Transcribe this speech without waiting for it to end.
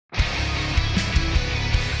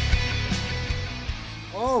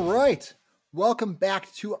All right. Welcome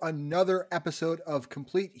back to another episode of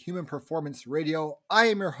Complete Human Performance Radio. I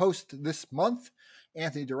am your host this month,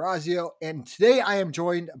 Anthony D'Orazio, and today I am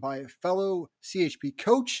joined by a fellow CHP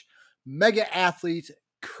coach, mega athlete,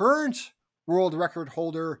 current world record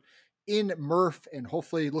holder in Murph, and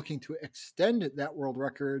hopefully looking to extend that world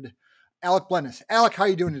record, Alec Blenis. Alec, how are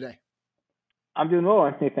you doing today? I'm doing well,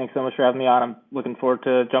 Anthony. Thanks so much for having me on. I'm looking forward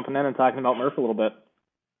to jumping in and talking about Murph a little bit.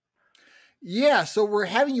 Yeah, so we're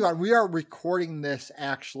having you on. We are recording this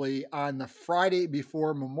actually on the Friday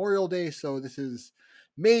before Memorial Day. So this is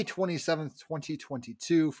May 27th,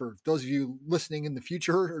 2022, for those of you listening in the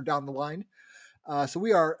future or down the line. So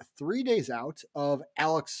we are 3 days out of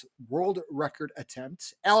Alec's world record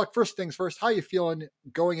attempt. Alec, first things first, how are you feeling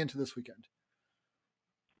going into this weekend?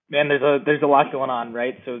 Man, there's a lot going on,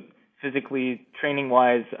 right? So physically, training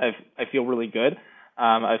wise, I feel really good.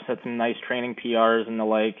 I've set some nice training PRs and the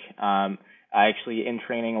like. I actually, in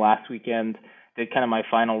training last weekend, did kind of my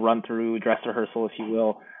final run through, dress rehearsal, if you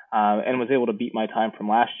will, and was able to beat my time from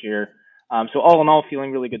last year. So all in all,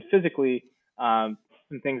 feeling really good physically. Some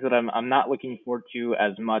things that I'm not looking forward to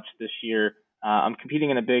as much this year. I'm competing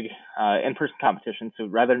in a big in-person competition, so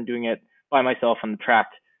rather than doing it by myself on the track,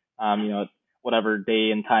 whatever day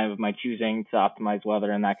and time of my choosing to optimize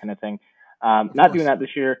weather and that kind of thing. Not doing that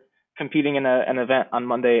this year. Competing in an event on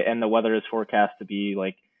Monday, and the weather is forecast to be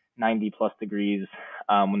like 90 plus degrees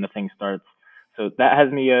when the thing starts. So that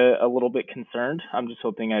has me a little bit concerned. I'm just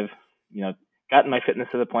hoping I've, gotten my fitness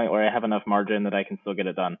to the point where I have enough margin that I can still get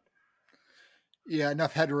it done. Yeah,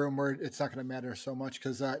 enough headroom where it's not going to matter so much,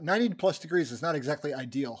 because 90 plus degrees is not exactly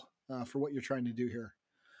ideal for what you're trying to do here.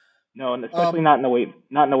 No, and especially not in the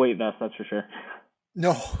weight vest, that's for sure.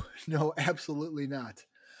 No, absolutely not.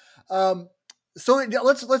 So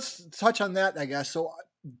let's touch on that, I guess. So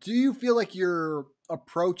do you feel like your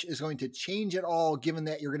approach is going to change at all, given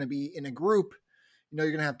that you're going to be in a group? You're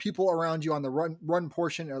going to have people around you on the run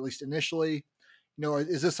portion, or at least initially.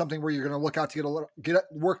 Is this something where you're going to look out to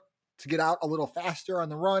get out a little faster on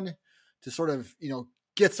the run to sort of,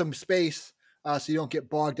 get some space so you don't get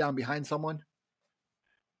bogged down behind someone?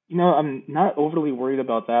 I'm not overly worried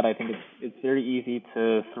about that. I think it's very easy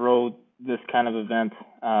to throw this kind of event,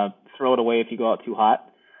 throw it away if you go out too hot.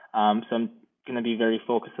 So I'm going to be very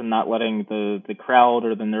focused on not letting the crowd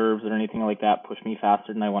or the nerves or anything like that push me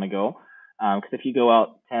faster than I want to go. Because if you go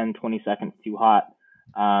out 10, 20 seconds too hot,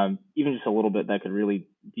 even just a little bit, that could really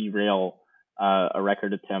derail a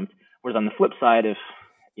record attempt. Whereas on the flip side, if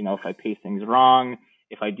I pace things wrong,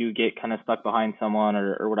 if I do get kind of stuck behind someone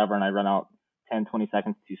or whatever, and I run out 10, 20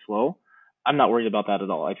 seconds too slow, I'm not worried about that at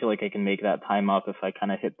all. I feel like I can make that time up if I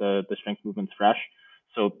kind of hit the strength movements fresh.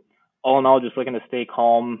 So all in all, just looking to stay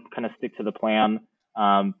calm, kind of stick to the plan.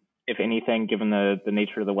 If anything, given the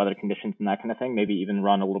nature of the weather conditions and that kind of thing, maybe even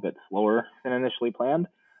run a little bit slower than initially planned,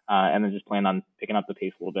 and then just plan on picking up the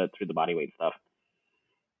pace a little bit through the body weight stuff.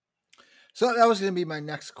 So that was going to be my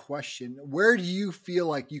next question. Where do you feel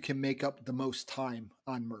like you can make up the most time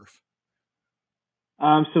on Murph?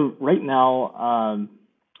 So right now,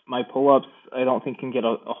 my pull-ups, I don't think can get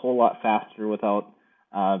a whole lot faster without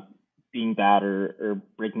being bad or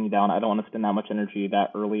breaking me down. I don't want to spend that much energy that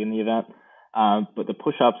early in the event. But the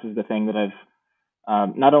push-ups is the thing that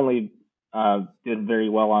I've not only did very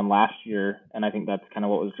well on last year, and I think that's kind of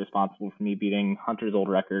what was responsible for me beating Hunter's old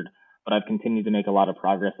record, but I've continued to make a lot of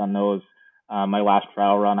progress on those. My last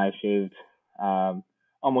trial run, I shaved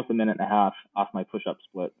almost a minute and a half off my push-up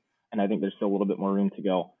split, and I think there's still a little bit more room to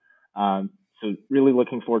go. So really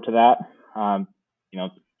looking forward to that.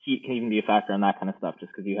 Heat can even be a factor on that kind of stuff,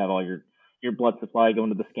 just because you have all your blood supply going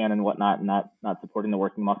to the skin and whatnot, and not supporting the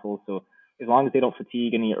working muscles. So as long as they don't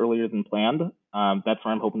fatigue any earlier than planned, that's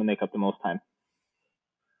where I'm hoping to make up the most time.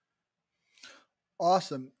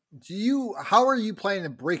 Awesome. How are you planning to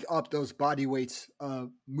break up those body weights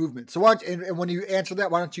movements? So and when you answer that,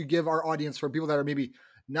 why don't you give our audience, for people that are maybe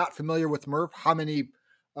not familiar with Murph, how many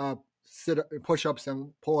push-ups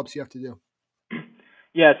and pull-ups you have to do?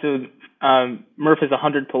 Yeah, so Murph is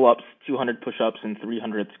 100 pull-ups, 200 push-ups, and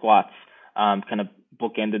 300 squats, kind of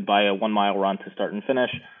bookended by a 1 mile run to start and finish,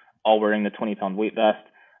 all wearing the 20-pound weight vest.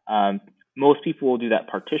 Most people will do that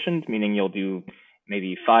partitioned, meaning you'll do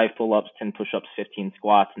maybe 5 pull-ups, 10 push-ups, 15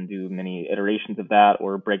 squats, and do many iterations of that,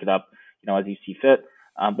 or break it up, as you see fit.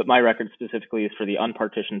 But my record specifically is for the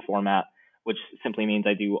unpartitioned format, which simply means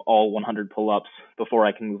I do all 100 pull-ups before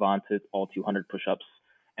I can move on to all 200 push-ups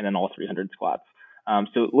and then all 300 squats.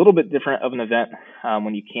 So a little bit different of an event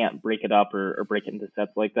when you can't break it up or break it into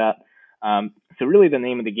sets like that. So really the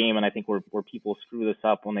name of the game, and I think where people screw this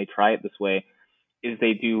up when they try it this way, is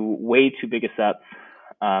they do way too big a sets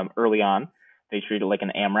early on. they treat it like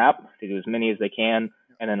an AMRAP. They do as many as they can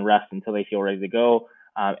and then rest until they feel ready to go.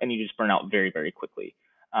 And you just burn out very, very quickly.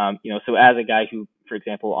 So as a guy who, for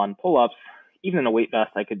example, on pull-ups, even in a weight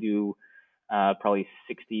vest, I could do probably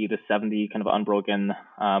 60 to 70 kind of unbroken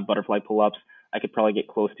butterfly pull-ups. I could probably get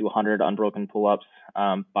close to 100 unbroken pull-ups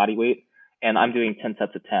body weight, and I'm doing 10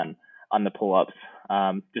 sets of 10 on the pull-ups,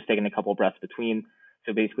 just taking a couple of breaths between.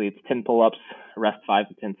 So basically, it's 10 pull-ups, rest 5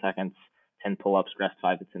 to 10 seconds, 10 pull-ups, rest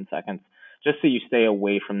 5 to 10 seconds, just so you stay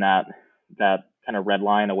away from that kind of red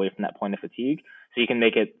line, away from that point of fatigue, so you can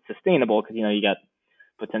make it sustainable. Because you got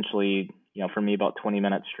potentially, for me, about 20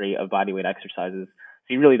 minutes straight of body weight exercises.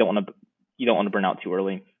 So you really don't want to burn out too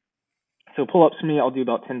early. So pull-ups for me, I'll do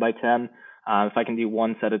about 10 by 10. If I can do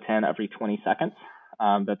one set of 10 every 20 seconds,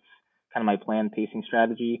 that's kind of my planned pacing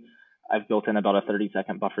strategy. I've built in about a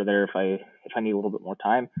 30-second buffer there if I need a little bit more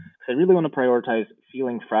time, because I really want to prioritize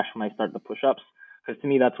feeling fresh when I start the push-ups, because to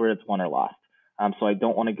me that's where it's won or lost. So I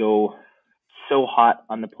don't want to go so hot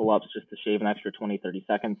on the pull-ups just to shave an extra 20, 30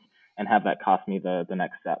 seconds and have that cost me the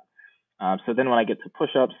next set. So then when I get to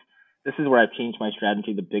push-ups, this is where I've changed my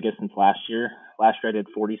strategy the biggest since last year. Last year I did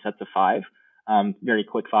 40 sets of 5, very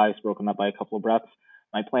quick 5s broken up by a couple of breaths.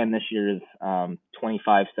 My plan this year is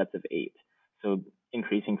 25 sets of 8. So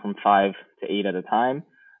increasing from 5 to 8 at a time.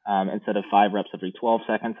 Instead of 5 reps every 12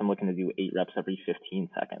 seconds, I'm looking to do 8 reps every 15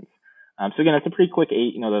 seconds. So again, it's a pretty quick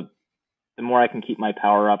 8. The more I can keep my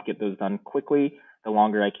power up, get those done quickly, the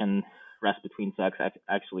longer I can rest between sets,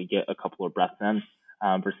 actually get a couple of breaths in,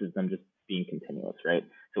 versus them just being continuous, right?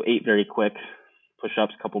 So 8 very quick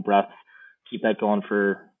push-ups, couple breaths, keep that going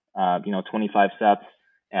for 25 sets.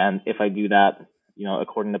 And if I do that,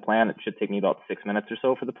 according to plan, it should take me about 6 minutes or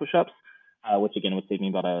so for the push-ups, which again would take me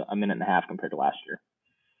about a minute and a half compared to last year.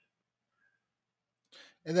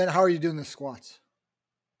 And then how are you doing the squats?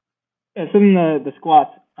 Yeah, so in the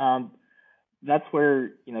squats, that's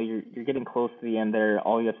where you're getting close to the end there.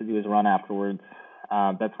 All you have to do is run afterwards.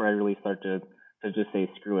 That's where I really start to just say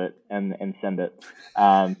screw it and send it.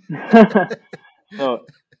 So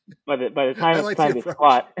by the time it's time to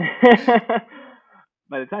squat,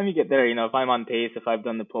 by the time you get there, if I'm on pace, if I've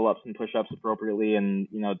done the pull-ups and push-ups appropriately, and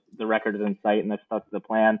the record is in sight and I've stuck to the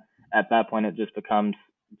plan, at that point it just becomes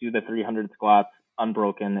do the 300 squats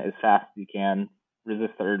unbroken as fast as you can,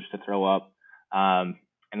 resist the urge to throw up, and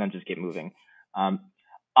then just get moving. On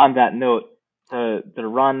that note, the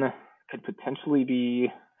run could potentially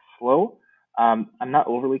be slow. I'm not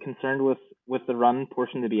overly concerned with the run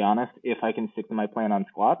portion, to be honest. If I can stick to my plan on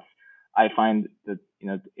squats, I find that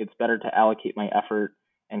it's better to allocate my effort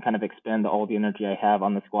and kind of expend all the energy I have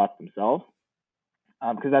on the squats themselves,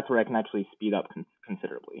 because that's where I can actually speed up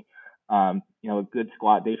considerably. A good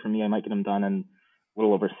squat day for me, I might get them done in a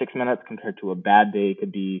little over 6 minutes, compared to a bad day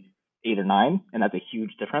could be 8 or 9, and that's a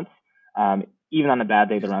huge difference. Even on a bad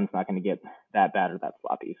day, the run's not going to get that bad or that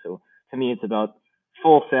sloppy. So to me, it's about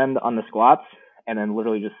full send on the squats and then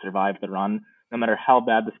literally just survive the run. No matter how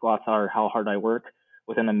bad the squats are, how hard I work,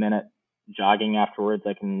 within a minute jogging afterwards,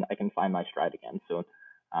 I can find my stride again. So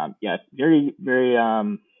very, very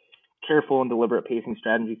careful and deliberate pacing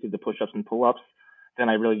strategy through the push-ups and pull-ups. Then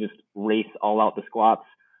I really just race all out the squats,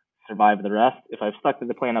 survive the rest. If I've stuck to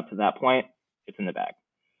the plan up to that point, it's in the bag.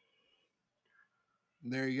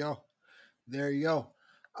 There you go.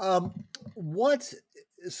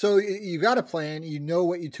 So you got a plan, you know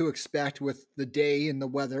what you to expect with the day and the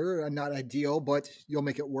weather, not ideal, but you'll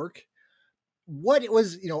make it work. What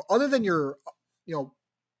was, other than your,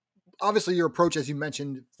 obviously your approach, as you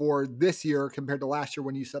mentioned, for this year compared to last year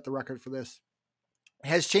when you set the record for this,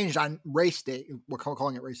 has changed on race day. We're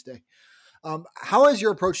calling it race day. How has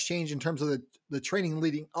your approach changed in terms of the training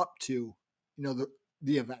leading up to,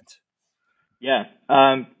 the event? Yeah.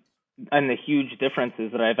 And the huge difference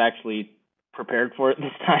is that I've actually prepared for it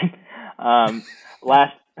this time.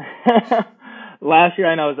 Last year,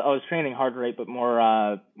 I know I was training hard, right, but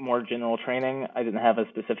more general training. I didn't have a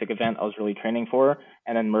specific event I was really training for,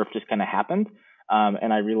 and then Murph just kind of happened,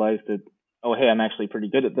 and I realized that, oh, hey, I'm actually pretty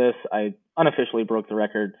good at this. I unofficially broke the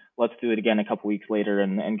record. Let's do it again a couple weeks later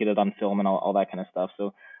and get it on film and all that kind of stuff.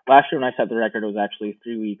 So last year when I set the record, it was actually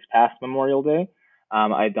 3 weeks past Memorial Day.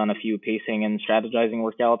 I'd done a few pacing and strategizing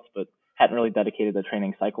workouts, but hadn't really dedicated a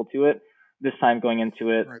training cycle to it. This time going into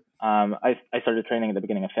it, right. I started training at the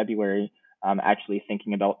beginning of February, actually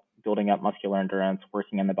thinking about building up muscular endurance,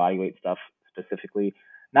 working on the bodyweight stuff specifically.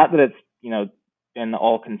 Not that it's, been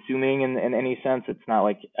all consuming in any sense. It's not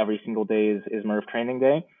like every single day is Murph training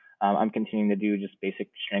day. I'm continuing to do just basic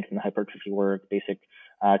strength and hypertrophy work, basic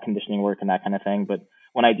conditioning work and that kind of thing. But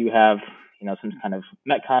when I do have, some kind of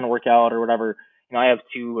Metcon workout or whatever, I have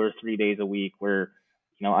 2 or 3 days a week where,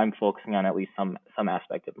 I'm focusing on at least some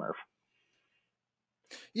aspect of Murph.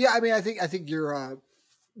 Yeah, I mean, I think your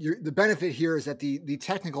the benefit here is that the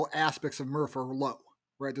technical aspects of Murph are low,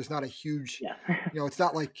 right? There's not a huge, Yeah. it's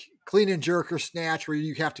not like clean and jerk or snatch where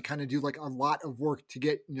you have to kind of do like a lot of work to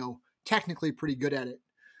get, technically pretty good at it.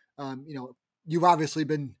 You've obviously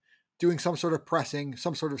been doing some sort of pressing,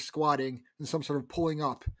 some sort of squatting, and some sort of pulling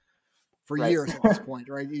up for Right. years at this point,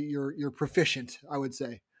 right? You're proficient, I would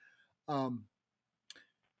say. Um,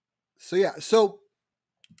 so yeah, so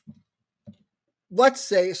let's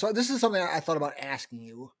say, so this is something I thought about asking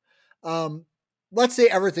you. Um, let's say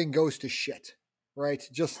everything goes to shit, right?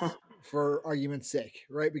 Just for argument's sake,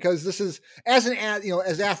 right? Because this is as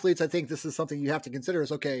athletes, I think this is something you have to consider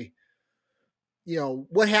is okay,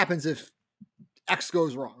 what happens if X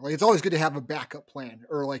goes wrong? Like it's always good to have a backup plan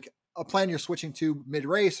or like a plan you're switching to mid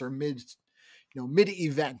race or mid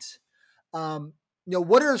event.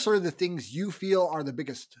 What are sort of the things you feel are the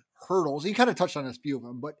biggest hurdles? You kind of touched on a few of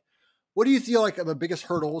them, but what do you feel like are the biggest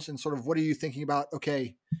hurdles and sort of what are you thinking about?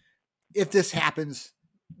 Okay, if this happens,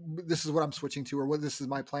 this is what I'm switching to, or what this is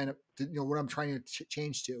my plan, what I'm trying to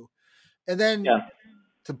change to. And then Yeah.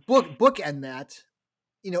 to bookend that,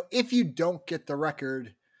 if you don't get the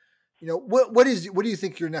record, what do you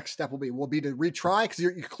think your next step will be? Will be to retry because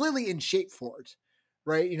you're clearly in shape for it,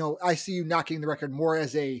 right? I see you not getting the record more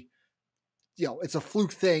as a, it's a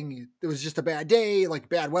fluke thing. It was just a bad day, like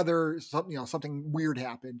bad weather, something weird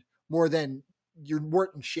happened more than you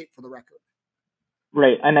weren't in shape for the record.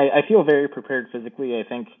 Right. And I feel very prepared physically. I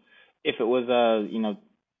think if it was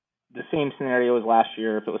the same scenario as last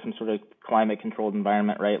year, if it was some sort of climate controlled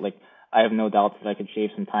environment, right? Like I have no doubts that I could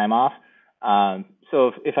shave some time off.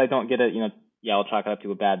 So if I don't get it, yeah, I'll chalk it up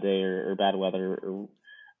to a bad day or bad weather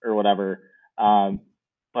or whatever.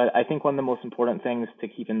 But I think one of the most important things to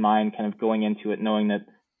keep in mind, kind of going into it, knowing that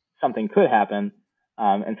something could happen,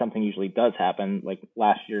 and something usually does happen. Like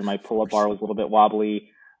last year, my pull-up bar was a little bit wobbly,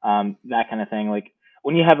 that kind of thing. Like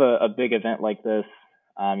when you have a big event like this,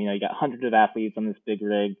 you got hundreds of athletes on this big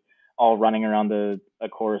rig, all running around a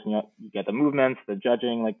course. You get the movements, the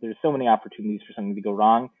judging. Like there's so many opportunities for something to go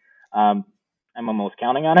wrong. I'm almost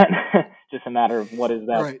counting on it. Just a matter of what is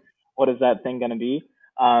Right. that thing going to be.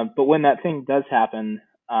 But when that thing does happen,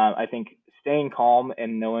 I think staying calm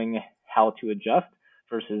and knowing how to adjust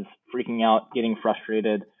versus freaking out, getting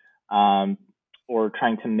frustrated, or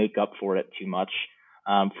trying to make up for it too much.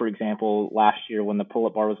 For example, last year when the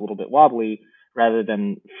pull-up bar was a little bit wobbly, rather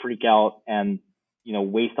than freak out and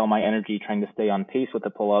waste all my energy trying to stay on pace with the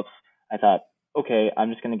pull-ups, I thought, okay, I'm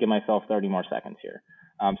just going to give myself 30 more seconds here.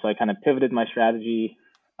 So I kind of pivoted my strategy,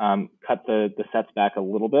 cut the sets back a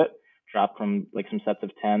little bit, dropped from like some sets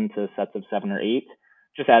of 10 to sets of 7 or 8,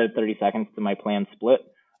 just added 30 seconds to my planned split,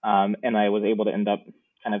 and I was able to end up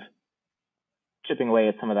kind of chipping away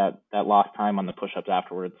at some of that lost time on the push-ups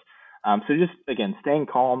afterwards. So just, again, staying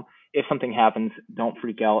calm. If something happens, don't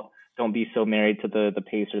freak out. Don't be so married to the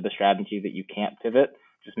pace or the strategy that you can't pivot.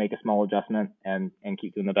 Just make a small adjustment and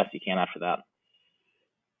keep doing the best you can after that.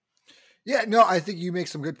 Yeah, no, I think you make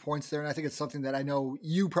some good points there, and I think it's something that I know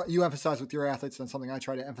you emphasize with your athletes, and something I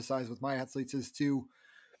try to emphasize with my athletes is to,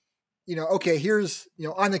 okay, here's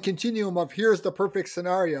on the continuum of here's the perfect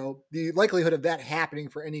scenario. The likelihood of that happening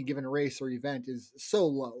for any given race or event is so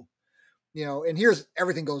low, and here's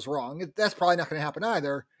everything goes wrong. That's probably not going to happen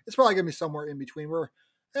either. It's probably going to be somewhere in between where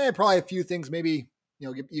probably a few things maybe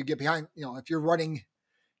you get behind. If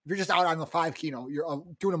you're just out on the 5K, you're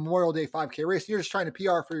doing a Memorial Day 5K race, and you're just trying to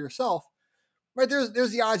PR for yourself. Right, there's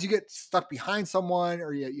the odds you get stuck behind someone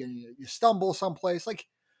or you stumble someplace. Like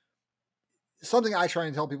something I try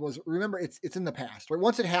and tell people is remember it's in the past. Right,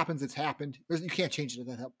 once it happens, it's happened. You can't change it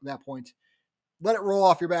at that point. Let it roll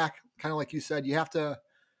off your back, kind of like you said. You have to,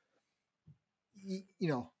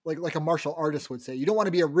 like a martial artist would say, you don't want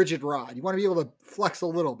to be a rigid rod. You want to be able to flex a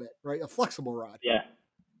little bit, right? A flexible rod. Yeah,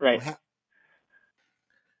 right.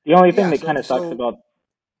 The only thing Yeah. that kind of sucks about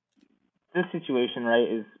this situation, right,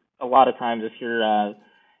 is a lot of times if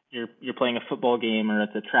you're playing a football game or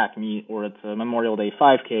it's a track meet or it's a Memorial Day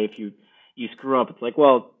 5K, if you screw up, it's like,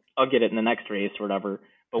 well, I'll get it in the next race or whatever.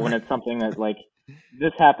 But when it's something that like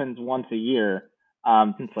this happens once a year,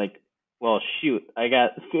 it's like, well, shoot, I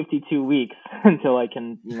got 52 weeks until I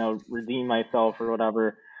can redeem myself or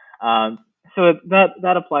whatever. So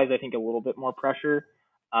that applies, I think, a little bit more pressure.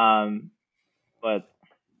 But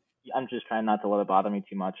I'm just trying not to let it bother me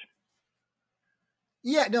too much.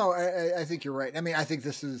 Yeah, no, I think you're right. I mean, I think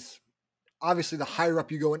this is obviously the higher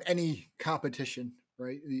up you go in any competition,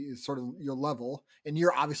 right? Is sort of your level, and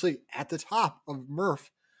you're obviously at the top of Murph.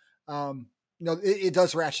 It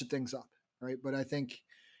does ratchet things up, right? But I think,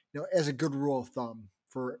 as a good rule of thumb,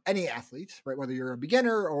 for any athlete, right? Whether you're a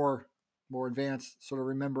beginner or more advanced, sort of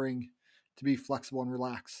remembering to be flexible and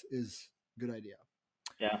relax is a good idea.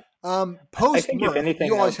 Yeah. I Post think if Murph, anything,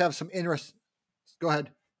 you though. always have some interest. Go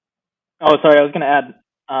ahead. Oh, sorry. I was going to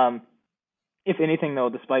add. If anything, though,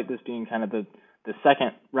 despite this being kind of the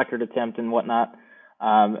second record attempt and whatnot,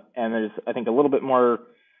 and there's I think a little bit more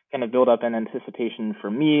kind of build up and anticipation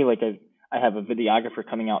for me. Like I have a videographer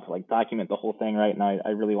coming out to like document the whole thing, right? And I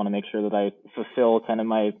really want to make sure that I fulfill kind of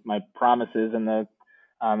my promises and the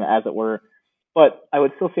as it were. But I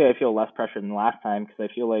would still say I feel less pressure than last time because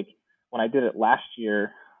I feel like when I did it last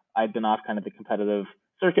year, I'd been off kind of the competitive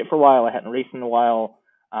circuit for a while. I hadn't raced in a while.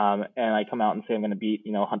 And I come out and say I'm going to beat,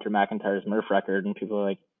 Hunter McIntyre's Murph record, and people are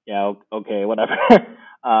like, yeah, okay, whatever.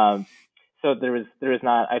 um, so there was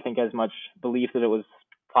not, I think, as much belief that it was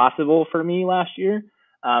possible for me last year.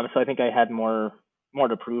 So I think I had more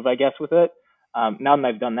to prove, I guess, with it. Now that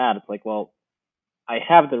I've done that, it's like, well, I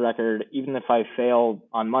have the record. Even if I fail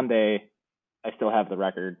on Monday, I still have the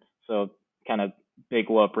record. So kind of big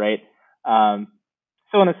whoop, right?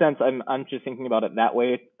 So in a sense, I'm just thinking about it that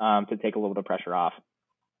way to take a little bit of pressure off.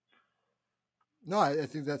 No, I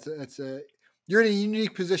think you're in a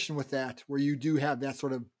unique position with that, where you do have that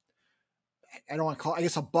sort of, I don't want to call it, I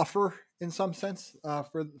guess, a buffer in some sense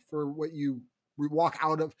for what you walk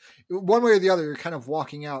out of. One way or the other, you're kind of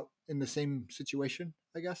walking out in the same situation,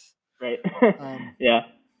 I guess. Right. Yeah.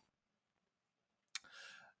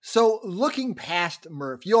 So looking past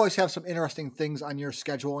Murph, you always have some interesting things on your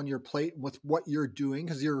schedule and your plate with what you're doing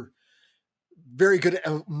because you're very good at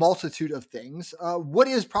a multitude of things. What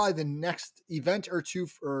is probably the next event or two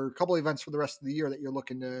or a couple of events for the rest of the year that you're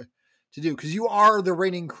looking to do? Because you are the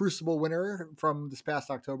reigning Crucible winner from this past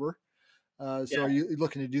October. So Yeah. are you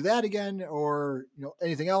looking to do that again or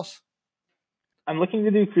anything else? I'm looking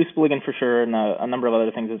to do Crucible again for sure, and a number of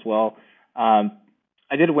other things as well.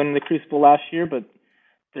 I did win the Crucible last year, but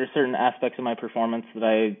there's certain aspects of my performance that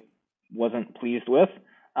I wasn't pleased with.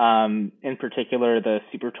 In particular, the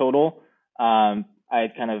super total. I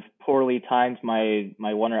had kind of poorly timed my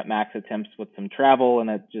 1 rep max attempts with some travel, and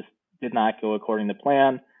it just did not go according to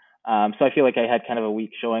plan. So I feel like I had kind of a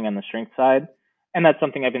weak showing on the strength side, and that's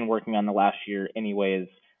something I've been working on the last year anyways.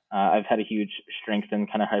 I've had a huge strength and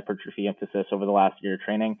kind of hypertrophy emphasis over the last year of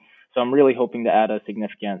training. So I'm really hoping to add a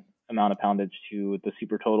significant amount of poundage to the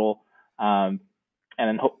super total, and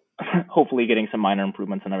then hopefully getting some minor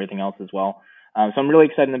improvements and everything else as well. So I'm really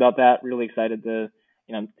excited about that. Really excited to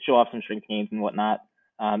show off some strength gains and whatnot.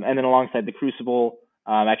 And then alongside the Crucible,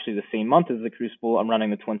 actually the same month as the Crucible, I'm running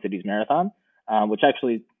the Twin Cities Marathon, which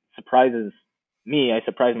actually surprises me. I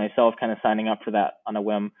surprised myself kind of signing up for that on a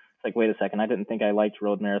whim. It's like, wait a second, I didn't think I liked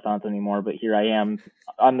road marathons anymore, but here I am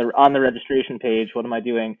on the registration page. What am I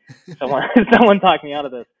doing? Someone talked me out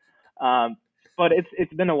of this. But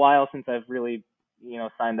it's been a while since I've really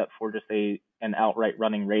signed up for just an outright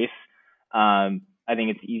running race. I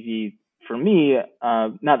think it's easy for me,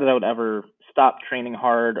 not that I would ever stop training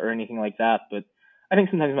hard or anything like that, but I think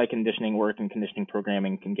sometimes my conditioning work and conditioning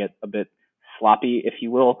programming can get a bit sloppy, if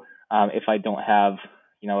you will, if I don't have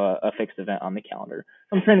a fixed event on the calendar.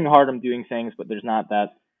 I'm training hard, I'm doing things, but there's not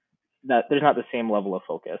there's not the same level of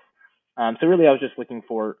focus. So really, I was just looking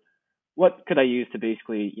for what could I use to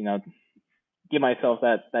basically give myself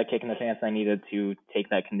that kick in the pants I needed to take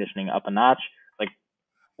that conditioning up a notch. Like,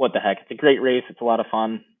 what the heck? It's a great race. It's a lot of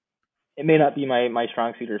fun. It may not be my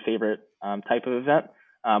strong suit or favorite type of event,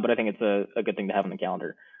 but I think it's a good thing to have on the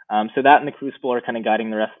calendar. So that and the Crucible are kind of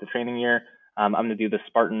guiding the rest of the training year. I'm going to do the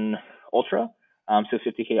Spartan Ultra, so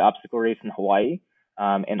 50K obstacle race in Hawaii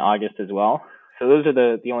in August as well. So those are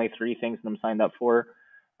the only three things that I'm signed up for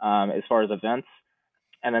as far as events.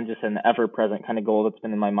 And then just an ever-present kind of goal that's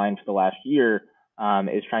been in my mind for the last year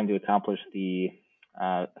is trying to accomplish the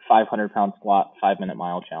 500-pound squat 5-minute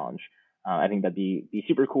mile challenge. I think that'd be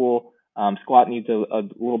super cool. Squat needs a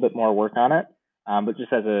little bit more work on it, but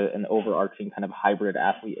just as an overarching kind of hybrid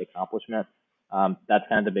athlete accomplishment, that's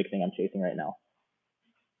kind of the big thing I'm chasing right now.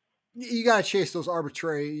 You got to chase those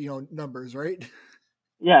arbitrary, numbers, right?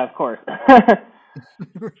 Yeah, of course.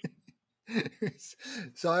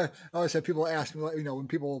 So I always have people ask me, when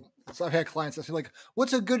people, so I've had clients that say like,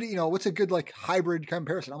 what's a good like hybrid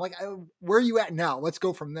comparison? I'm like, where are you at now? Let's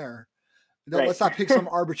go from there. Right. Let's not pick some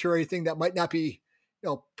arbitrary thing that might not be,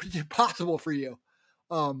 possible for you.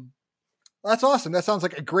 That's awesome. That sounds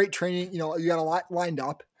like a great training. You got a lot lined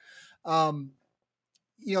up.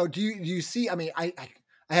 Do you see, I mean, I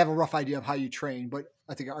have a rough idea of how you train, but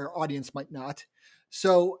I think our audience might not.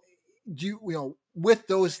 So do you, with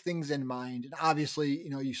those things in mind, and obviously,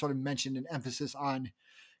 you sort of mentioned an emphasis on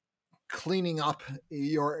cleaning up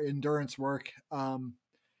your endurance work.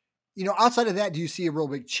 Outside of that, do you see a real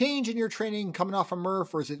big change in your training coming off of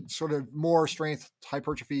Murph, or is it sort of more strength,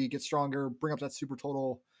 hypertrophy, get stronger, bring up that super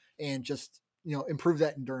total, and just improve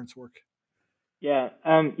that endurance work? Yeah,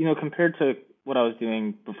 compared to what I was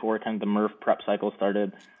doing before kind of the Murph prep cycle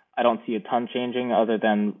started, I don't see a ton changing other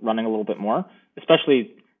than running a little bit more.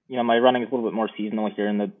 Especially, my running is a little bit more seasonal here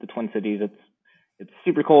in the Twin Cities. It's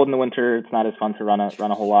super cold in the winter. It's not as fun to run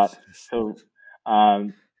a whole lot. So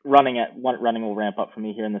running will ramp up for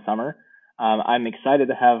me here in the summer. I'm excited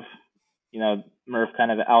to have Murph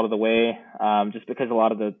kind of out of the way, just because a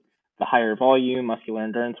lot of the higher volume muscular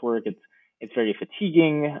endurance work, it's very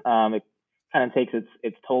fatiguing. It kind of takes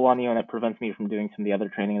its toll on you, and it prevents me from doing some of the other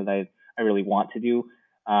training that I really want to do.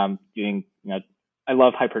 I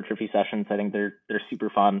love hypertrophy sessions. I think they're super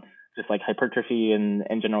fun. Just like hypertrophy and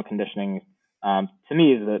general conditioning, to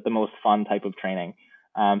me is the most fun type of training.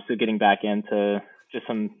 So getting back into just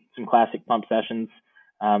some classic pump sessions,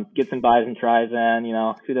 get some buys and tries in.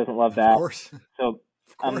 Who doesn't love that? Of course. So of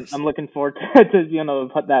course. I'm looking forward to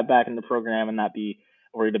put that back in the program and not be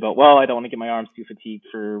worried about, well, I don't want to get my arms too fatigued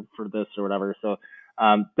for this or whatever. So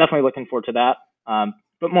definitely looking forward to that.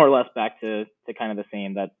 But more or less back to kind of the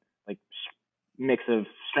same, that like mix of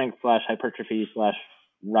strength / hypertrophy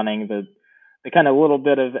 / running, the kind of little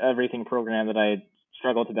bit of everything program that I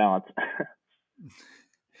struggle to balance.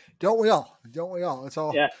 Don't we all? It's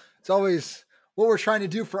all. Yeah. It's always what we're trying to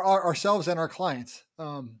do for ourselves and our clients.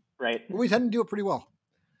 Right. But we tend to do it pretty well.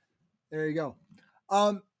 There you go.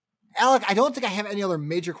 Alec, I don't think I have any other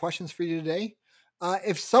major questions for you today.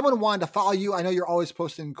 If someone wanted to follow you, I know you're always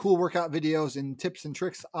posting cool workout videos and tips and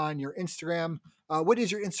tricks on your Instagram. What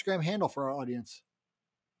is your Instagram handle for our audience?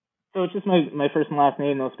 So it's just my first and last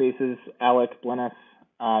name, no spaces, Alec Blenis.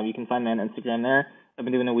 You can find me on Instagram there. I've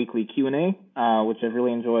been doing a weekly Q&A, which I've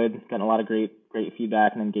really enjoyed. Gotten a lot of great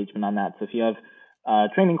feedback and engagement on that. So if you have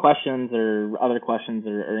training questions or other questions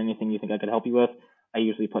or anything you think I could help you with, I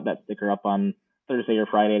usually put that sticker up on Thursday or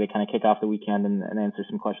Friday to kind of kick off the weekend and answer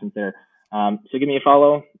some questions there. So give me a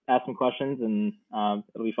follow, ask some questions, and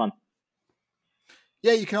it'll be fun.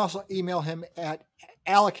 Yeah, you can also email him at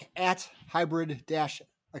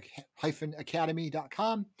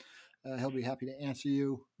alec@hybrid-academy.com. He'll be happy to answer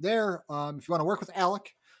you there. If you want to work with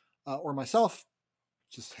Alec or myself,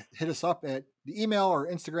 just hit us up at the email or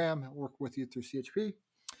Instagram. I'll work with you through CHP.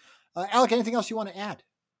 Alec, anything else you want to add?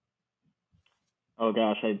 Oh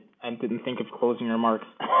gosh, I didn't think of closing remarks.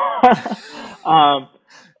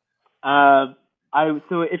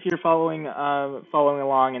 So if you're following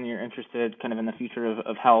along and you're interested kind of in the future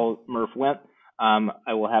of how Murph went,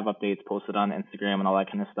 I will have updates posted on Instagram and all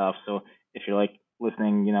that kind of stuff. So if you're like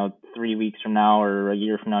listening, 3 weeks from now or a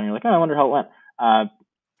year from now, and you're like, oh, I wonder how it went,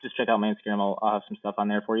 just check out my Instagram. I'll have some stuff on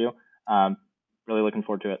there for you. Really looking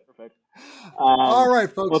forward to it. Perfect. All right,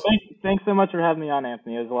 folks. Well, thanks so much for having me on,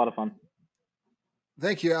 Anthony. It was a lot of fun.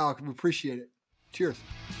 Thank you, Alec. We appreciate it. Cheers.